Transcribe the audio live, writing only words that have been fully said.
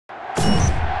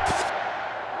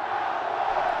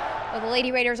Well, the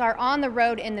Lady Raiders are on the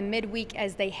road in the midweek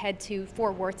as they head to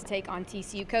Fort Worth to take on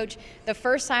TCU. Coach, the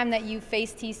first time that you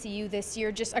faced TCU this year,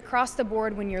 just across the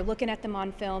board when you're looking at them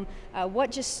on film,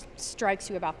 what just strikes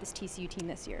you about this TCU team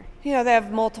this year? You know, they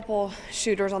have multiple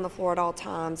shooters on the floor at all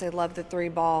times. They love the three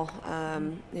ball.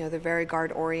 You know, they're very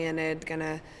guard oriented,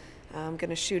 gonna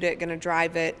shoot it, gonna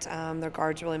drive it. Their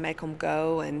guards really make them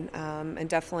go, and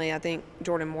definitely I think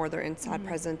Jordan Moore, their inside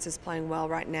presence, is playing well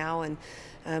right now, and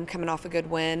coming off a good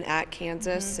win at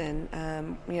Kansas, and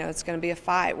you know, it's going to be a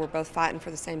fight. We're both fighting for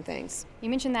the same things.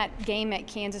 You mentioned that game at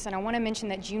Kansas, and I want to mention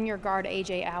that junior guard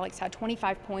A.J. Alex had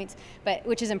 25 points,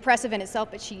 which is impressive in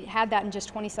itself, but she had that in just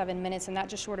 27 minutes, and that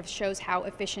just sort of shows how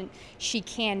efficient she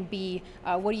can be.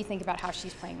 What do you think about how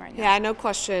she's playing right now? Yeah, no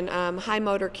question. High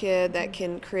motor kid that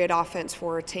can create offense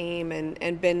for a team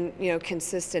and been, you know,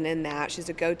 consistent in that. She's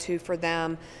a go-to for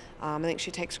them. I think she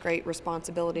takes great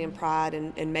responsibility and pride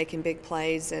in making big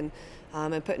plays and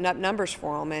putting up numbers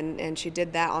for them, and she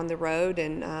did that on the road,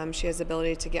 and she has the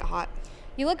ability to get hot.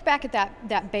 You look back at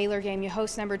that Baylor game, you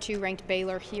host number 2 ranked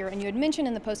Baylor here, and you had mentioned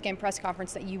in the post-game press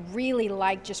conference that you really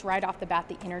liked just right off the bat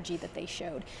the energy that they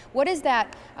showed. What does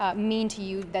that mean to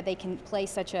you that they can play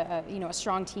such a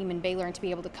strong team in Baylor and to be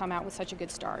able to come out with such a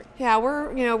good start? Yeah,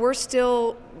 we're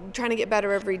still trying to get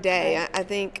better every day. I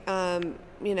think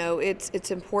you know,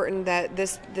 it's important that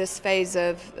this phase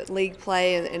of league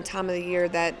play and time of the year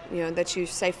that you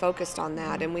stay focused on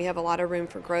that, and we have a lot of room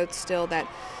for growth still that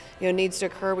needs to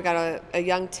occur. We got a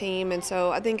young team, and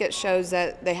so I think it shows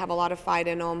that they have a lot of fight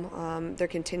in them. They're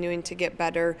continuing to get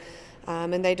better,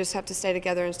 and they just have to stay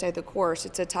together and stay the course.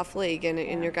 It's a tough league,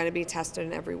 and you're going to be tested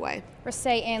in every way.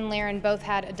 Rasay and Laren both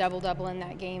had a double-double in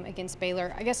that game against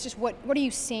Baylor. I guess just what are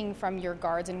you seeing from your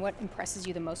guards, and what impresses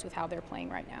you the most with how they're playing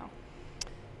right now?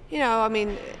 You know, I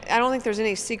mean, I don't think there's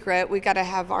any secret. We got to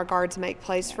have our guards make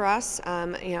plays for us,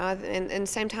 you know, and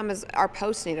same time as our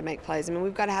posts need to make plays. I mean,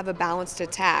 we've got to have a balanced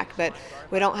attack, but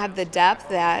we don't have the depth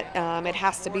that it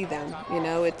has to be them. You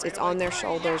know, it's on their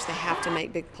shoulders. They have to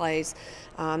make big plays.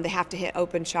 They have to hit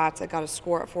open shots. They've got to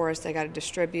score it for us. They've got to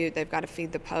distribute. They've got to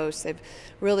feed the post. They've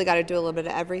really got to do a little bit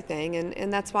of everything,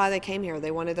 and that's why they came here.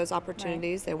 They wanted those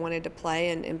opportunities. Right. They wanted to play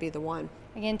and be the one.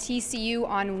 Again, TCU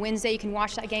on Wednesday. You can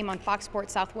watch that game on Fox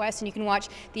Sports Southwest, and you can watch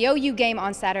the OU game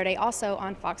on Saturday, also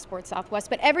on Fox Sports Southwest.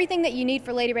 But everything that you need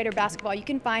for Lady Raider basketball, you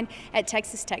can find at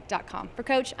texastech.com. For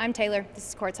Coach, I'm Taylor. This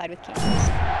is Courtside with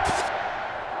Candi.